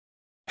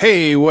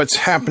Hey, what's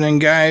happening,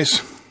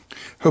 guys?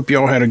 Hope you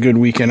all had a good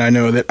weekend. I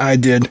know that I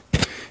did.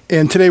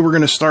 And today we're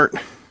going to start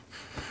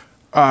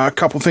a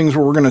couple things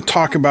where we're going to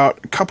talk about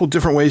a couple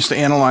different ways to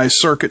analyze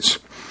circuits.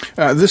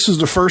 This is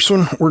the first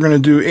one. We're going to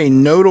do a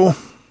nodal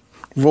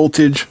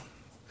voltage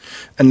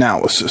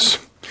analysis.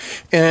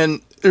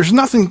 And there's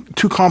nothing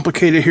too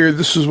complicated here.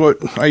 This is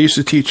what I used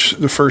to teach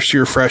the first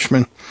year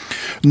freshmen.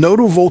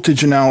 Nodal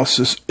voltage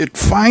analysis, it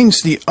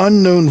finds the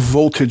unknown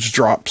voltage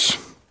drops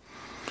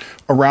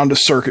around a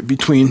circuit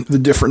between the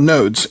different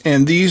nodes.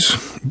 And these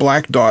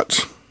black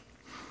dots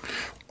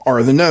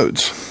are the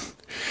nodes.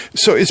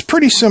 So it's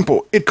pretty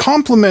simple. It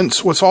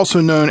complements what's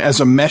also known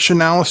as a mesh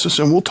analysis,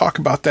 and we'll talk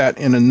about that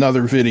in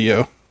another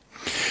video.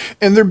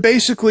 And they're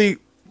basically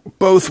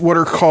both what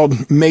are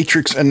called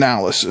matrix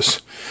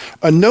analysis.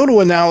 A nodal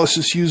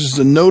analysis uses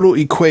the nodal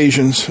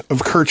equations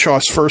of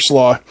Kirchoff's first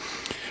law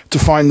to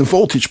find the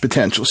voltage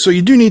potential. So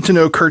you do need to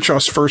know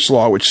Kirchoff's first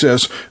law, which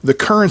says the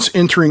currents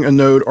entering a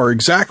node are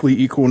exactly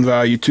equal in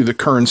value to the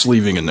currents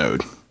leaving a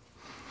node.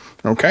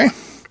 Okay?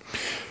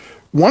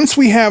 Once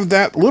we have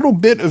that little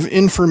bit of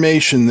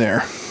information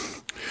there,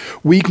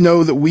 we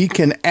know that we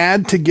can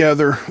add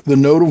together the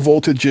nodal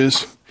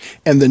voltages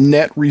and the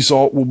net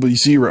result will be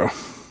 0.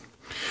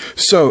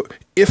 So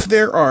if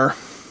there are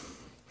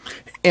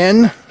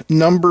n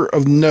number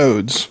of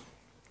nodes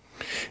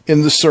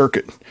in the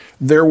circuit,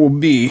 there will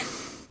be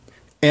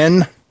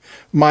n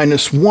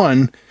minus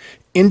 1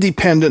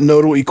 independent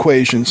nodal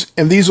equations,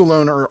 and these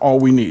alone are all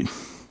we need.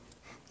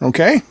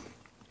 Okay?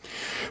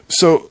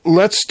 So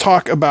let's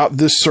talk about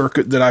this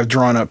circuit that I've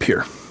drawn up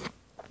here.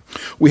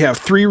 We have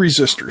 3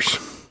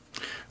 resistors,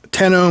 a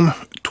 10 ohm,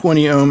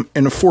 20 ohm,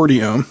 and a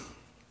 40 ohm.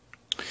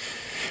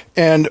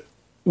 And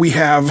we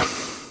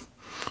have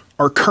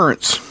our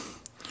currents,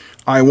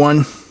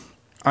 I1,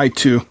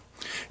 I2,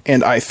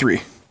 and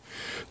I3.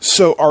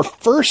 So our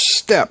first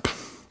step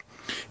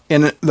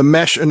in the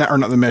mesh, or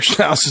not the mesh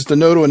analysis, the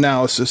nodal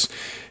analysis,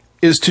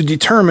 is to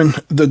determine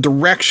the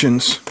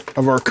directions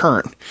of our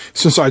current.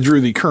 Since I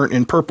drew the current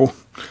in purple,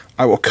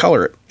 I will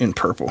color it in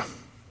purple.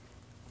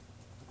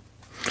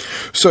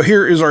 So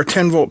here is our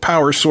 10 volt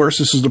power source.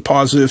 This is the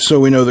positive, so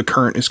we know the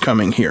current is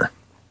coming here.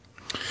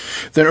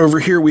 Then over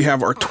here we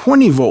have our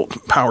 20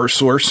 volt power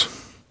source,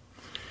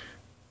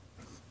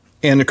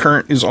 and the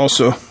current is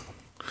also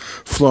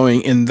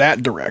flowing in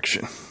that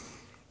direction.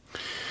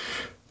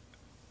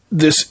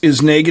 This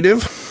is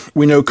negative.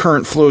 We know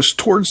current flows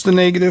towards the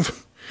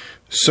negative,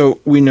 so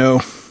we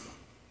know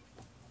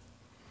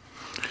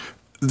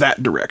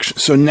that direction.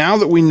 So now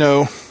that we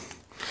know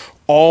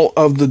all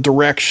of the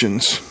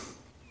directions,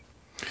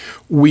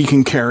 we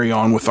can carry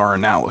on with our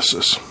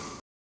analysis.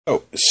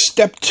 So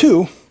step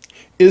 2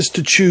 is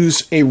to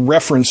choose a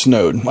reference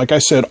node. Like I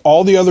said,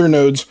 all the other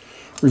nodes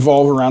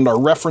revolve around our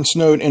reference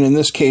node, and in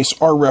this case,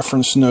 our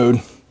reference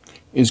node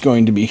is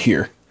going to be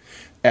here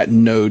at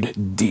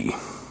node D.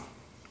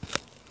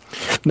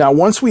 Now,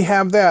 once we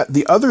have that,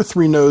 the other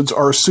 3 nodes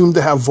are assumed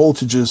to have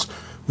voltages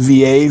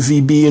VA,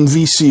 VB, and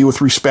VC with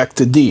respect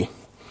to D.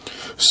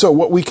 So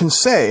what we can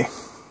say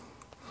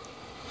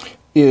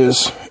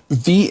is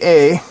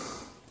VA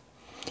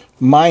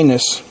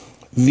minus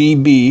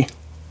VB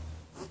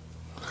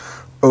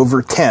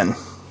over 10.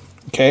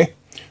 Okay?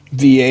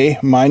 VA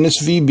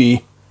minus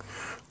VB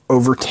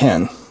over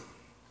 10.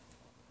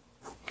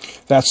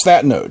 That's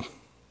that node.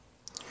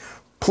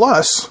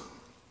 Plus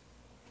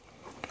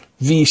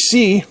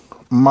VC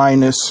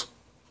minus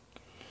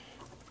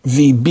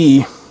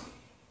VB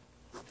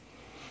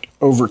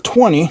over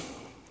 20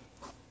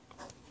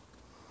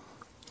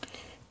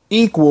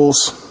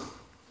 equals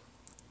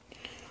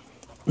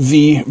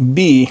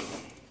VB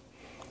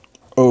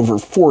over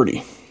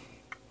 40.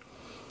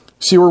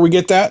 See where we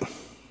get that?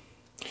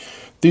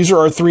 These are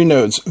our 3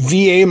 nodes,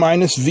 VA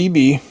minus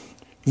VB,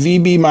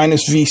 VB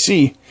minus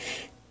VC,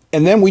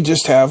 and then we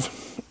just have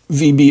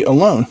VB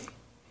alone.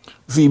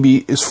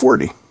 VB is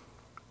 40.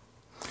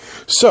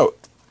 So,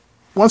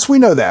 once we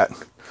know that,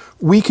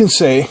 we can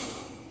say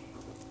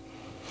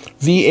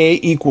VA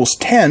equals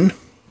 10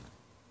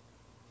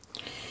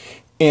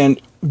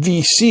 and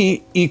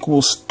VC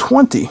equals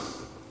 20.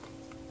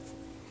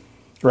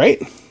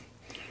 Right?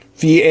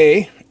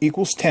 VA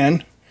equals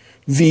 10,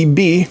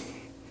 VB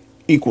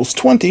equals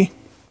 20.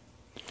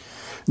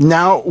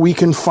 Now we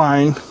can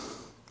find,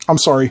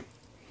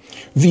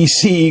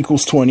 VC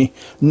equals 20.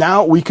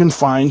 Now we can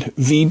find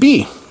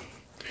VB.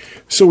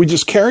 So we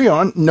just carry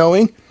on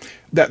knowing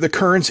that the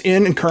currents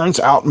in and currents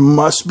out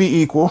must be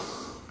equal.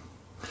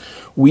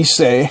 We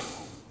say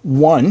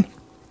 1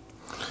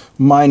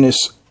 minus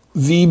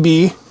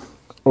VB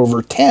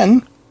over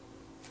 10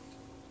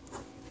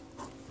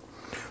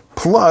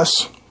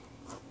 plus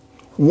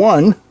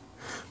 1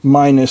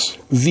 minus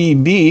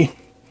VB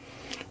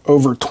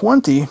over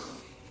 20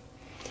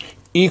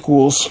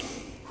 equals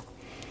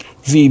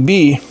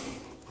VB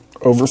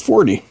over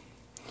 40.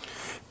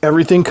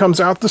 Everything comes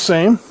out the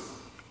same.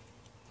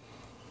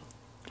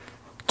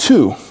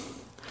 2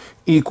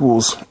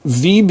 equals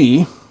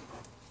VB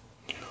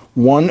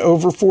 1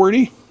 over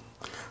 40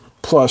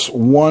 plus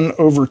 1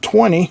 over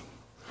 20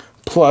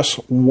 plus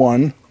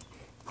 1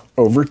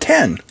 over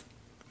 10.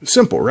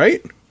 Simple,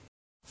 right?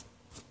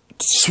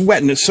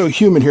 Sweating, it's so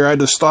humid here, I had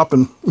to stop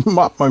and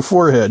mop my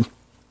forehead.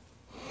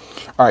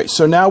 All right,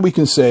 so now we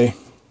can say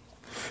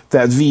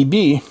that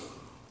VB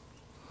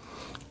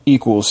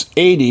equals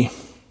 80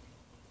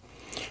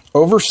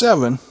 over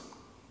 7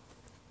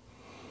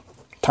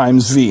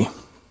 times V.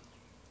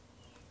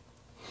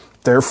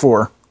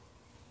 Therefore,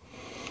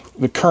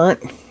 the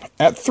current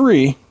at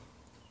 3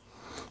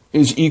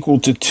 is equal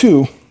to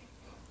 2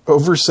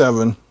 over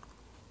 7,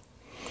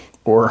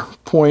 or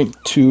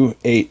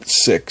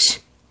 0.286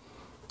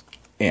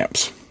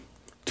 amps,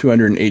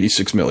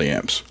 286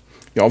 milliamps.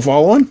 Y'all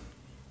following?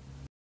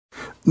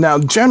 Now,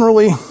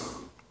 generally,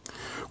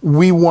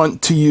 we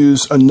want to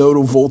use a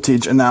nodal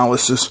voltage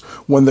analysis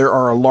when there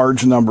are a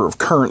large number of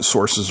current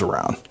sources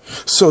around,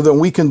 so that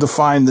we can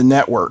define the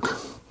network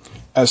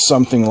as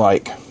something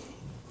like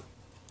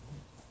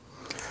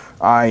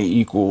I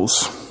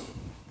equals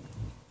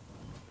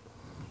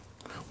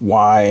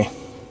Y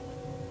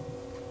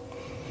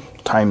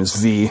times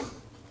V,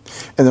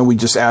 and then we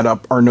just add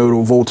up our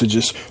nodal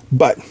voltages.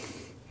 But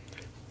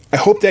I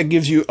hope that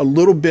gives you a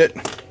little bit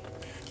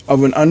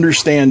of an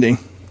understanding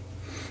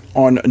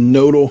on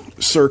nodal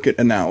circuit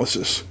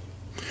analysis.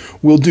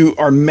 We'll do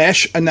our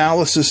mesh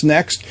analysis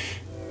next,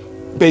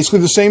 basically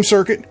the same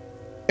circuit,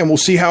 and we'll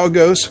see how it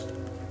goes.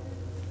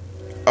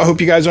 I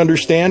hope you guys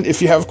understand.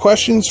 If you have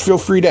questions, feel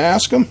free to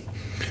ask them.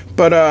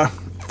 But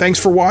thanks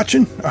for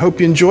watching. I hope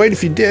you enjoyed.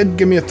 If you did,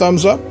 give me a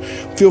thumbs up.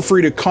 Feel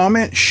free to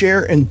comment,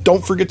 share, and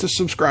don't forget to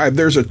subscribe.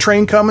 There's a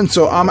train coming,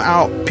 so I'm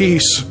out.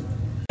 Peace.